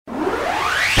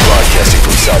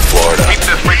South Florida. Keep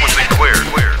this frequency clear.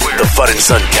 The fun and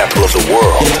sun capital of the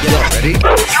world. Ready?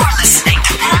 You're listening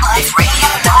to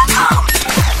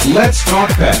PetLifeRadio.com. Let's talk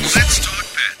pets.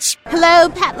 Hello,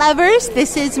 pet lovers.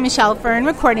 This is Michelle Fern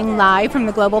recording live from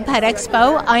the Global Pet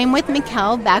Expo. I'm with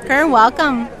Mikkel Becker.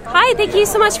 Welcome. Hi, thank you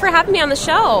so much for having me on the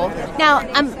show. Now,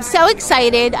 I'm so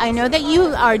excited. I know that you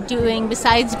are doing,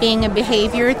 besides being a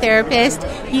behavior therapist,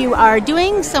 you are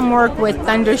doing some work with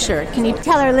Thundershirt. Can you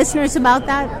tell our listeners about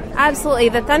that? Absolutely.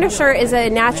 The Thundershirt is a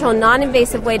natural,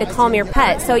 non-invasive way to calm your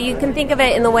pet. So you can think of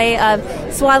it in the way of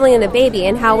swaddling a baby,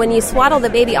 and how when you swaddle the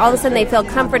baby, all of a sudden they feel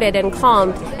comforted and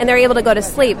calmed, and they're able to go to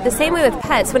sleep. The same way with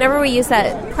pets. Whenever we use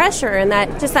that pressure and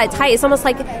that tight, it's almost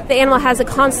like the animal has a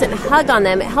constant hug on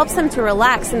them. It helps them to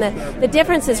relax, and the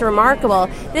difference is remarkable.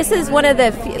 This is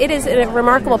it is a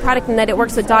remarkable product in that it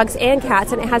works with dogs and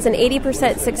cats, and it has an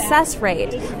 80% success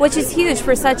rate, which is huge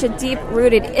for such a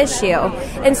deep-rooted issue.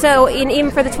 And so even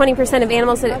for the 20% of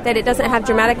animals that it doesn't have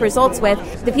dramatic results with,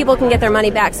 the people can get their money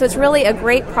back. So it's really a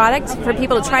great product for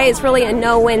people to try. It's really a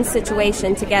no-win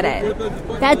situation to get it.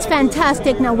 That's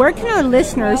fantastic. Now, where can our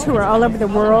listeners who are all over the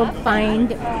world find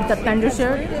the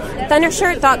Thundershirt?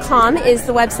 Thundershirt.com is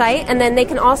the website, and then they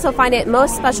can also find it.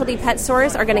 Most specialty pet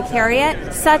stores are going to carry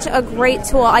it. Such a great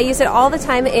tool. I use it all the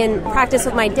time in practice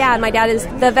with my dad. My dad is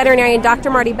the veterinarian, Dr.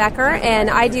 Marty Becker, and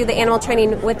I do the animal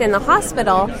training within the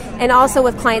hospital and also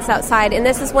with clients outside. And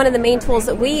this is one of the main tools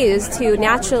that we use to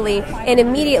naturally and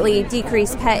immediately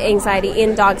decrease pet anxiety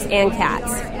in dogs and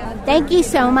cats. Thank you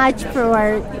so much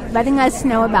for letting us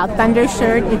know about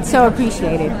Thundershirt. It's so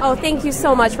appreciated. Oh, thank you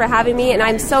so much for having me, and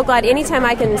I'm so glad anytime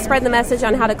I can spread the message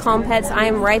on how to calm pets, I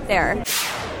am right there.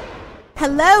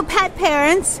 Hello, pet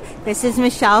parents. This is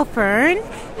Michelle Fern,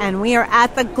 and we are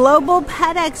at the Global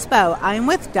Pet Expo. I'm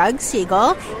with Doug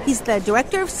Siegel. He's the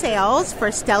Director of Sales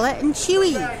for Stella and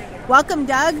Chewy. Welcome,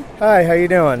 Doug. Hi, how you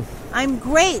doing? I'm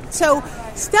great. So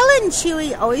Stella and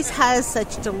Chewy always has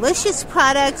such delicious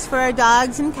products for our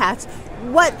dogs and cats.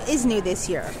 What is new this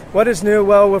year? What is new?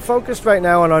 Well, we're focused right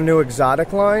now on our new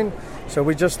exotic line. So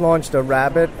we just launched a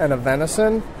rabbit and a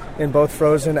venison in both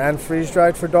frozen and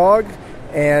freeze-dried for dog.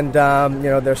 And,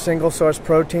 they're single-source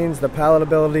proteins. The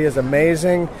palatability is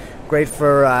amazing. Great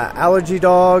for allergy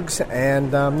dogs.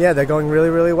 And, they're going really,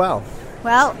 really well.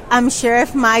 Well, I'm sure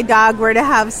if my dog were to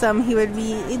have some, he would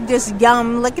be just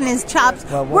licking his chops.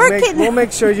 Well, we'll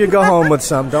make sure you go home with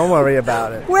some. Don't worry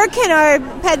about it. Where can our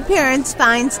pet parents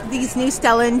find these new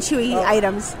Stella and Chewy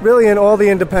items? Really, in all the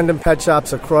independent pet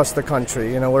shops across the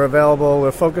country. We're available.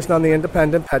 We're focused on the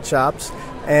independent pet shops.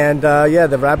 And,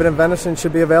 the rabbit and venison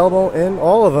should be available in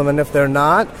all of them. And if they're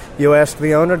not, you ask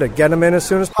the owner to get them in as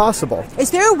soon as possible.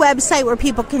 Is there a website where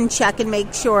people can check and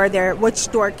make sure which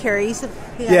store carries the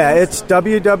items? Yeah, it's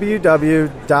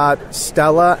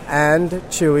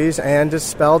www.stellaandchewy's, and is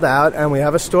spelled out, and we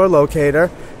have a store locator.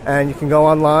 And you can go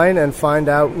online and find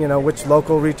out, which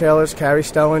local retailers carry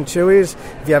Stella and Chewy's.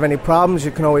 If you have any problems,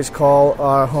 you can always call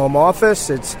our home office.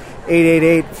 It's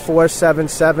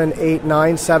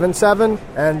 888-477-8977,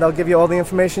 and they'll give you all the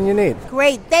information you need.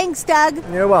 Great. Thanks, Doug.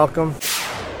 You're welcome.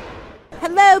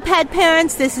 Hello, pet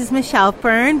parents. This is Michelle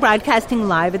Fern, broadcasting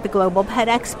live at the Global Pet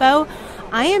Expo.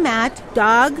 I am at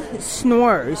Dog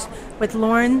Snores with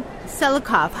Lauren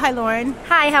Selikoff. Hi, Lauren.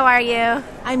 Hi, how are you?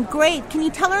 I'm great. Can you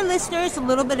tell our listeners a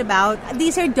little bit about,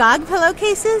 these are dog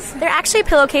pillowcases? They're actually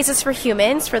pillowcases for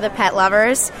humans, for the pet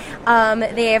lovers.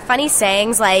 They have funny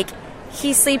sayings like,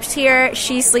 he sleeps here,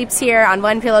 she sleeps here on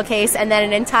one pillowcase, and then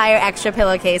an entire extra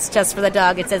pillowcase just for the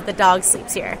dog. It says the dog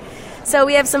sleeps here. So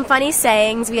we have some funny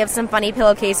sayings. We have some funny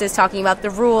pillowcases talking about the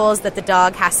rules that the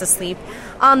dog has to sleep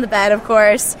on the bed, of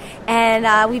course.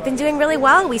 And we've been doing really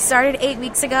well. We started 8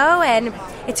 weeks ago, and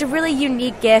it's a really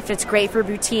unique gift. It's great for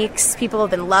boutiques. People have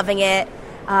been loving it.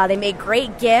 They make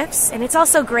great gifts, and it's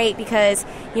also great because,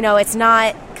 it's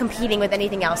not competing with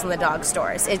anything else in the dog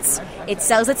stores. It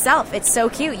sells itself. It's so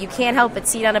cute. You can't help but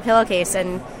see it on a pillowcase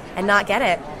and not get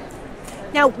it.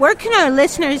 Now, where can our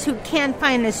listeners who can't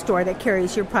find a store that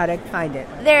carries your product find it?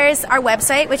 There's our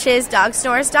website, which is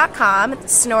dogsnores.com.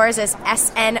 Snores is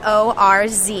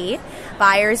SNORZ.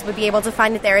 Buyers would be able to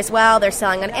find it there as well. They're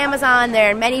selling on Amazon.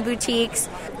 They're in many boutiques.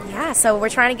 Yeah, so we're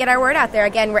trying to get our word out there.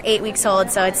 Again, we're 8 weeks old,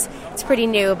 so it's pretty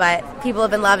new, but people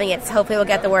have been loving it, so hopefully we'll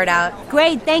get the word out.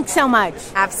 Great, thanks so much.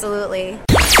 Absolutely.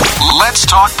 Let's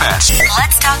talk pets.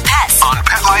 Let's talk pets On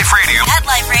Pet Life Radio. Pet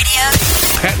Life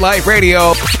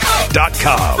Radio.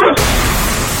 PetLifeRadio.com.